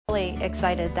Really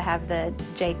excited to have the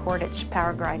J. Cordich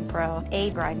PowerGrind Pro,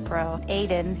 Grind Pro.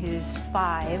 Aiden, who's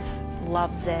 5,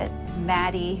 loves it.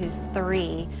 Maddie, who's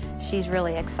 3, she's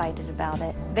really excited about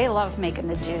it. They love making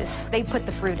the juice. They put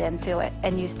the fruit into it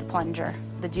and use the plunger.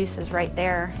 The juice is right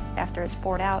there after it's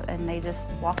poured out, and they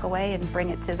just walk away and bring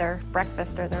it to their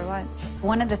breakfast or their lunch.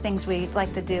 One of the things we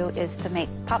like to do is to make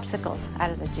popsicles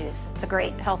out of the juice. It's a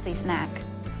great healthy snack.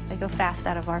 They go fast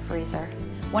out of our freezer.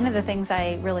 One of the things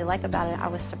I really like about it, I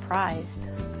was surprised,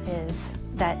 is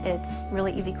that it's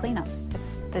really easy cleanup.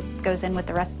 It goes in with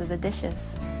the rest of the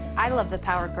dishes. I love the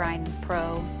PowerGrind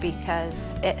Pro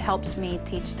because it helps me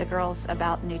teach the girls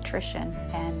about nutrition,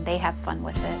 and they have fun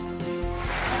with it.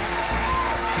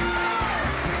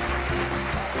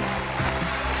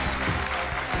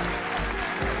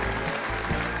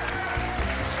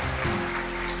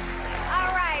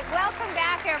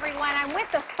 Everyone, I'm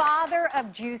with the father of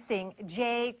juicing,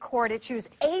 J. Cordich, who's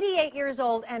 88 years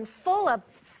old and full of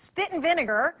spit and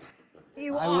vinegar.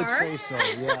 You are. I would say so,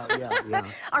 yeah.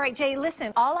 All right, Jay,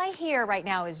 listen, all I hear right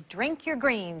now is drink your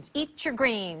greens, eat your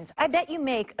greens. I bet you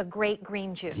make a great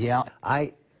green juice. Yeah,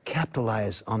 I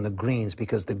capitalize on the greens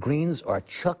because the greens are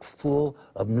chock full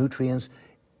of nutrients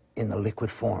in the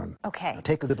liquid form. Okay. Now,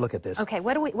 take a good look at this. Okay,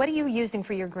 what are you using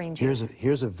for your green juice?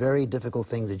 Here's a very difficult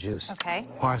thing to juice. Okay.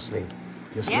 Parsley.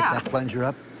 Just whip that plunger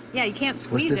up. Yeah, you can't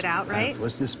squeeze it out, right?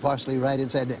 What's this parsley right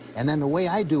inside? And then the way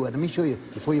I do it, let me show you,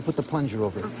 before you put the plunger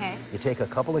over it. Okay. You take a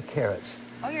couple of carrots.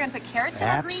 Oh, you're going to put carrots in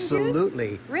our green juice?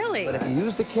 Absolutely. Really? But if you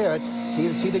use the carrot,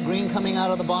 see the green coming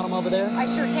out of the bottom over there? I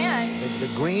sure can.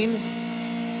 The green,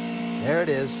 there it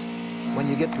is. When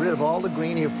you get rid of all the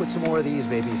green, you put some more of these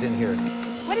babies in here.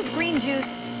 What does green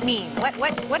juice mean?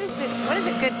 What is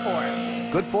it good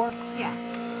for? Good for? Yeah.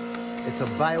 It's a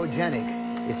biogenic.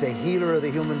 It's a healer of the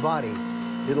human body.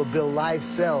 It'll build live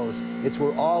cells. It's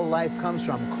where all life comes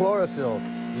from. Chlorophyll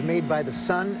is made by the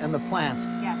sun and the plants.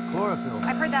 Yes. Chlorophyll.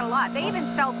 I've heard that a lot. They even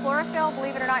sell chlorophyll,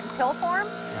 believe it or not, in pill form.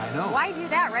 Yeah, I know. Why do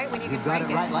that, right, when you can drink it?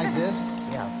 You've got it right like this?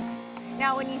 Yeah.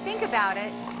 Now, when you think about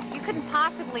it, you couldn't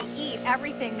possibly eat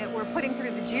everything that we're putting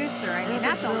through the juicer. I mean,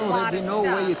 that's a lot of There'd be stuff.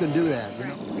 no way you can do that. You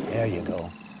know? There you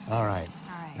go. All right.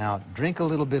 Now, drink a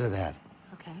little bit of that.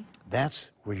 Okay.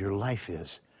 That's where your life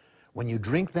is. When you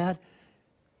drink that,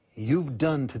 you've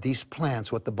done to these plants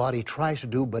what the body tries to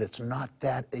do, but it's not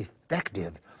that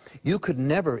effective. You could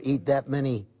never eat that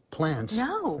many plants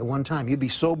at one time. You'd be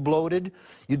so bloated,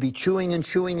 you'd be chewing and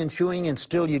chewing and chewing, and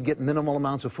still you'd get minimal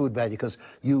amounts of food value because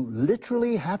you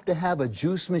literally have to have a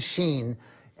juice machine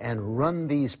and run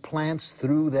these plants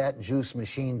through that juice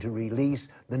machine to release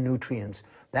the nutrients.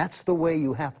 That's the way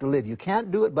you have to live. You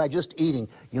can't do it by just eating.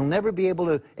 You'll never be able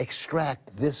to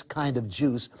extract this kind of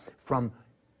juice from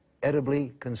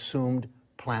edibly consumed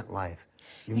plant life.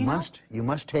 You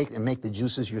must take and make the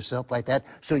juices yourself like that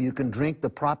so you can drink the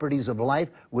properties of life,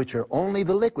 which are only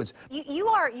the liquids. You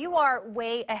are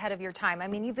way ahead of your time. I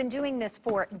mean, you've been doing this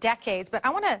for decades, but I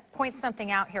want to point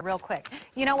something out here real quick.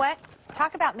 You know what?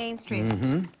 Talk about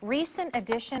mainstream. Recent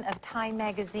edition of Time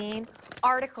magazine,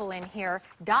 article in here,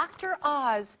 Dr.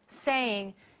 Oz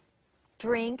saying,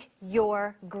 drink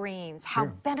your greens, how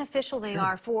beneficial they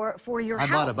are for your health.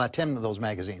 I bought about 10 of those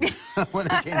magazines when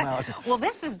they came out. Well,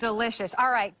 this is delicious. All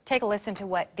right, take a listen to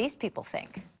what these people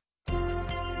think.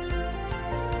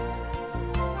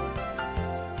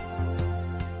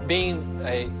 Being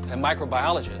a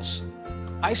microbiologist,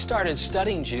 I started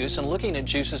studying juice and looking at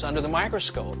juices under the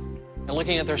microscope and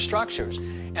looking at their structures.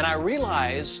 And I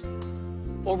realized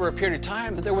over a period of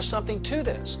time that there was something to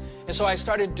this. And so I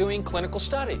started doing clinical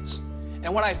studies.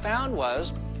 And what I found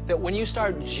was that when you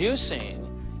start juicing,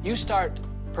 you start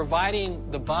providing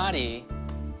the body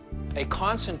a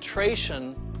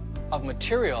concentration of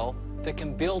material that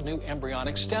can build new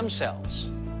embryonic stem cells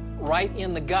right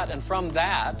in the gut, and from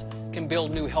that can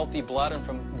build new healthy blood, and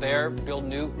from there build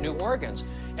new organs.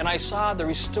 And I saw the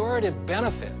restorative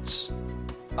benefits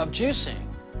of juicing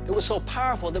that was so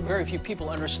powerful that very few people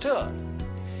understood.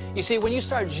 You see, when you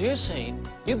start juicing,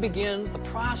 you begin the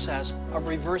process of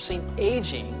reversing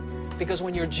aging, because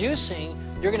when you're juicing,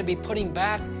 you're going to be putting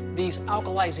back these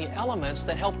alkalizing elements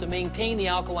that help to maintain the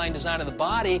alkaline design of the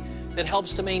body, that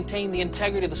helps to maintain the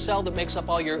integrity of the cell that makes up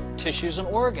all your tissues and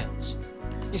organs.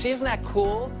 You see, isn't that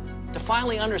cool to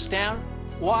finally understand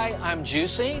why I'm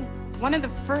juicing? One of the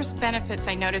first benefits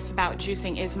I noticed about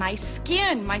juicing is my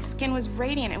skin. My skin was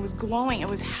radiant, it was glowing, it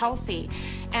was healthy.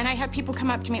 And I had people come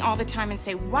up to me all the time and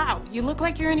say, wow, you look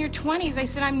like you're in your 20s. I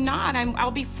said, I'm not. I'll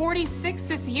be 46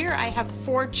 this year. I have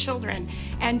 4 children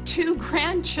and 2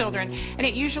 grandchildren. And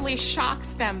it usually shocks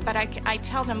them, but I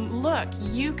tell them, look,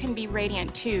 you can be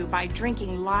radiant too by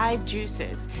drinking live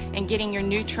juices and getting your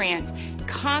nutrients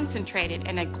concentrated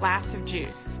in a glass of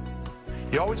juice.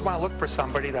 You always want to look for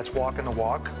somebody that's walking the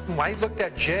walk. When I looked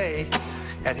at Jay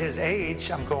at his age,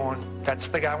 I'm going, that's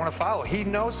the guy I want to follow. He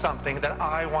knows something that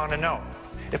I want to know.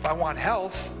 If I want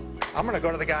health, I'm going to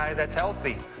go to the guy that's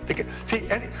healthy. See,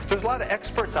 there's a lot of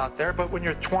experts out there, but when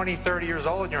you're 20, 30 years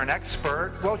old and you're an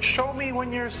expert, well, show me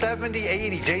when you're 70,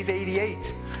 80. Jay's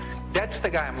 88. That's the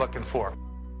guy I'm looking for.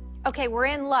 Okay, we're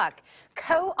in luck.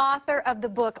 Co-author of the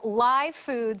book Live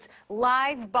Foods,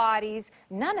 Live Bodies,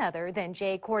 none other than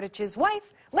Jay Kordich's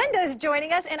wife, Linda, is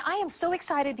joining us, and I am so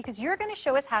excited because you're going to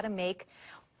show us how to make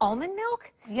almond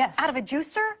milk? Yes. Out of a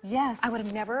juicer? Yes. I would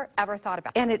have never, ever thought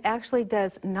about that. And it actually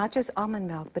does not just almond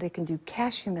milk, but it can do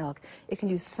cashew milk, it can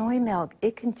do soy milk,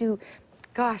 it can do,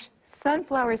 gosh,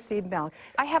 sunflower seed milk.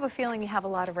 I have a feeling you have a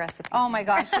lot of recipes. Oh my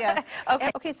gosh, yes.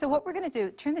 Okay. Okay, so what we're going to do,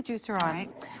 turn the juicer on. Right.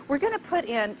 We're going to put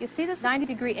in, you see this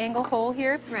 90-degree angle hole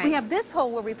here? Right. We have this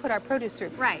hole where we put our produce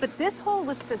through. Right. But this hole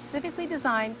was specifically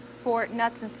designed for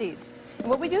nuts and seeds. And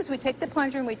what we do is we take the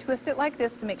plunger and we twist it like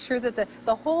this to make sure that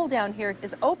the hole down here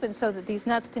is open so that these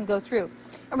nuts can go through.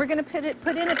 And we're going to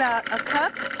put in about a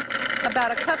cup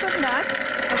of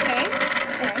nuts, okay?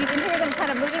 And you can hear them kind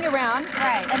of moving around.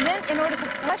 Right. And then in order to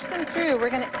flush them through,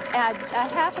 we're going to add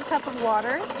a half a cup of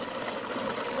water.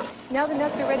 Now the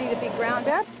nuts are ready to be ground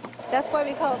up. That's why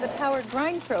we call it the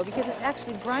PowerGrind Pro, because it's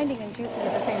actually grinding and juicing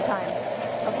at the same time.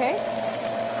 Okay?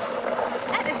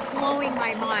 That is blowing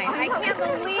my mind. I can't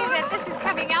believe that this is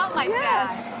coming out like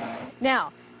that.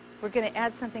 Now, we're going to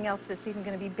add something else that's even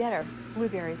going to be better.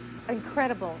 Blueberries.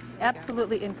 Incredible.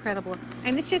 Absolutely incredible.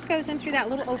 And this just goes in through that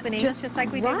little opening, just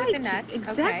like we did with the nuts.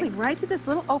 Exactly, Okay. right through this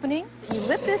little opening. You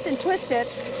lift this and twist it,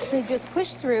 then you just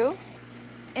push through,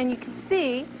 and you can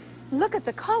see, look at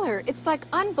the color. It's like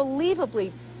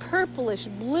unbelievably purplish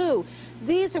blue.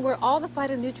 These are where all the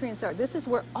phytonutrients are. This is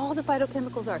where all the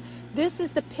phytochemicals are. This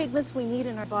is the pigments we need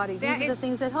in our body. These are the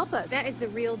things that help us. That is the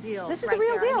real deal. This is the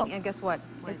real deal. And guess what?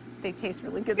 They taste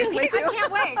really good this way, too. I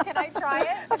can't wait. Can I try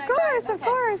it? Of course, of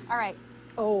course. All right.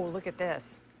 Oh, look at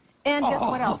this. And guess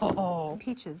what else?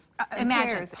 Peaches, and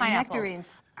Imagine pears, and pineapples. nectarines.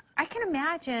 I can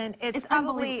imagine it's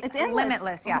unbelievable. probably It's endless.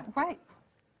 limitless. Yeah. Right.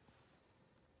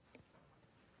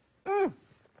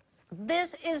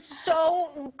 This is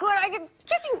so good. I can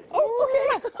just you.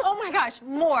 Oh, okay. Oh my gosh,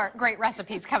 more great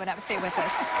recipes coming up. Stay with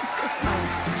us.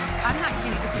 I'm not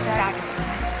kidding. It's fabulous.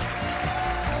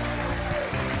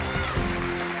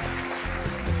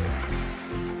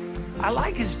 I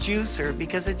like his juicer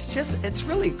because it's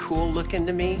really cool looking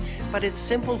to me, but it's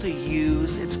simple to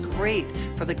use. It's great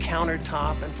for the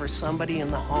countertop and for somebody in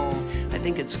the home. I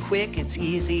think it's quick, it's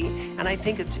easy, and I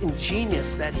think it's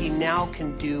ingenious that he now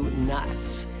can do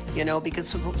nuts. You know,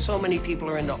 because so many people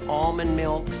are into almond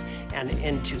milks and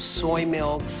into soy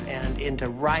milks and into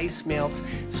rice milks.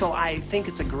 So I think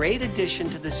it's a great addition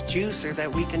to this juicer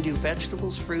that we can do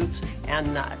vegetables, fruits,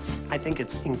 and nuts. I think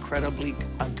it's incredibly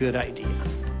a good idea.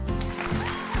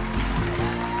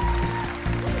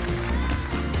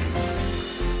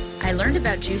 I learned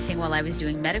about juicing while I was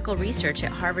doing medical research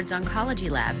at Harvard's oncology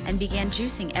lab and began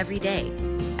juicing every day.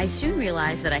 I soon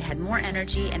realized that I had more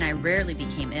energy and I rarely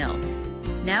became ill.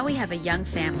 Now we have a young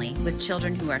family with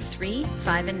children who are 3,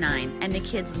 5, and 9, and the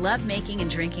kids love making and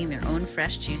drinking their own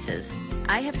fresh juices.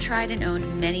 I have tried and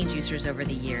owned many juicers over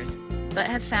the years, but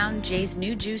have found Jay's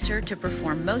new juicer to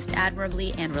perform most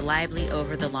admirably and reliably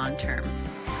over the long term.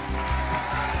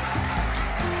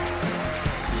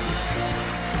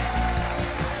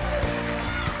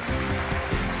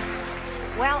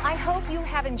 Well, I hope you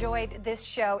have enjoyed this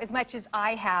show as much as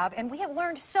I have, and we have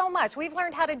learned so much. We've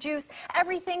learned how to juice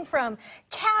everything from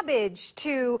cabbage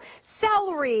to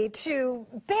celery to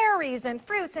berries and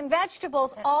fruits and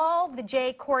vegetables, all the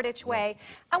Jay Kordich way.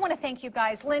 I want to thank you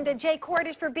guys, Linda, Jay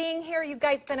Kordich, for being here. You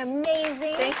guys have been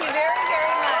amazing. Thank you very,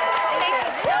 very much. Thank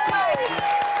you so much.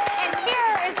 And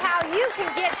here is how you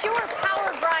can get your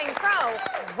PowerGrind Pro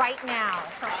right now.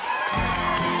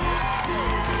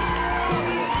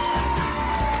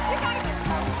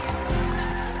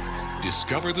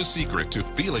 Discover the secret to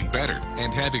feeling better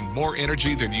and having more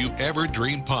energy than you ever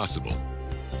dreamed possible.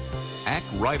 Act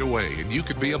right away and you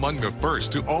could be among the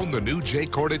first to own the new Jay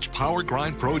Kordich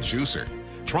PowerGrind Pro Juicer.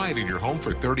 Try it in your home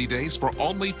for 30 days for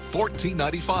only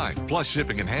 $14.95 plus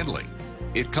shipping and handling.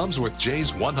 It comes with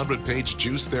Jay's 100-page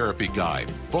juice therapy guide,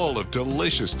 full of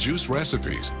delicious juice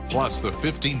recipes, plus the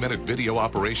 15-minute video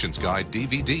operations guide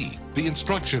DVD, the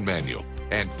instruction manual,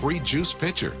 and free juice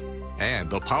pitcher. And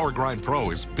the PowerGrind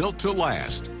Pro is built to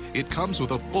last. It comes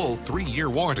with a full 3-year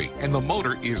warranty, and the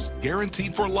motor is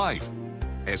guaranteed for life.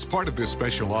 As part of this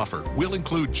special offer, we'll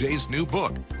include Jay's new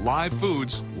book, Live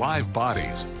Foods, Live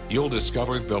Bodies. You'll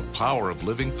discover the power of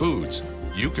living foods.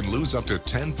 You can lose up to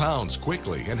 10 pounds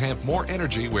quickly and have more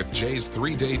energy with Jay's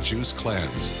 3-day juice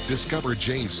cleanse. Discover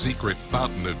Jay's secret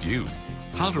fountain of youth,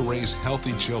 how to raise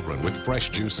healthy children with fresh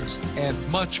juices, and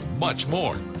much, much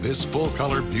more. This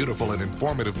full-color, beautiful, and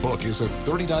informative book is a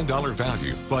 $39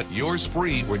 value, but yours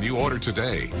free when you order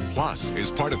today. Plus,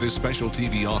 as part of this special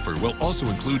TV offer, we'll also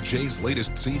include Jay's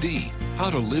latest CD, How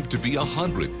to Live to Be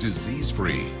 100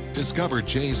 Disease-Free. Discover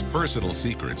Jay's personal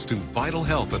secrets to vital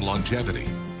health and longevity.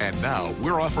 And now,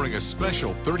 we're offering a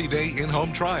special 30-day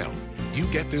in-home trial. You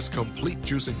get this complete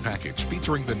juicing package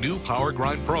featuring the new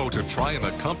PowerGrind Pro to try in the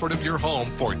comfort of your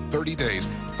home for 30 days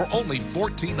for only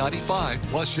 $14.95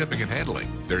 plus shipping and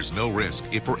handling. There's no risk.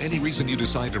 If for any reason you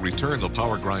decide to return the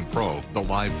PowerGrind Pro, the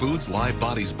Live Foods, Live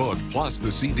Bodies book plus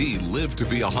the CD Live to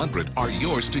Be 100 are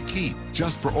yours to keep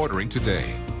just for ordering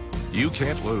today. You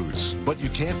can't lose, but you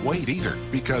can't wait either,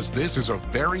 because this is a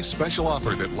very special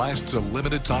offer that lasts a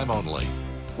limited time only.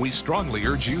 We strongly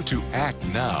urge you to act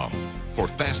now. For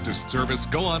fastest service,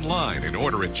 go online and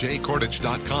order at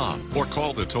jcordich.com or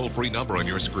call the toll-free number on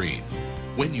your screen.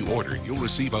 When you order, you'll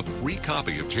receive a free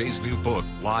copy of Jay's new book,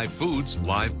 Live Foods,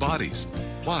 Live Bodies,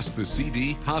 plus the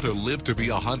CD, How to Live to Be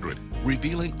 100,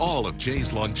 revealing all of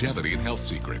Jay's longevity and health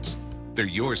secrets. They're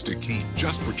yours to keep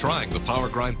just for trying the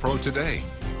PowerGrind Pro today.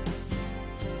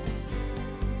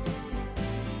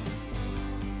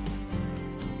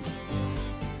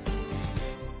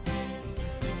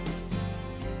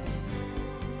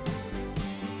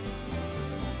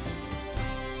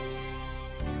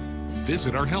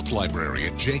 Visit our health library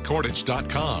at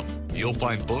jcordich.com. You'll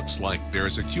find books like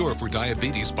There's a Cure for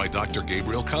Diabetes by Dr.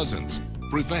 Gabriel Cousins,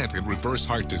 Prevent and Reverse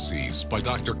Heart Disease by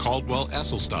Dr. Caldwell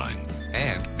Esselstyn,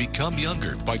 and Become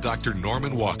Younger by Dr.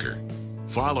 Norman Walker.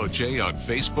 Follow Jay on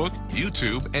Facebook,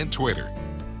 YouTube, and Twitter.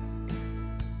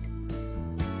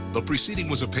 The preceding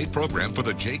was a paid program for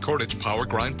the Jay Kordich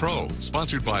PowerGrind Pro,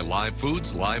 sponsored by Live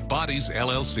Foods, Live Bodies,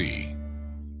 LLC.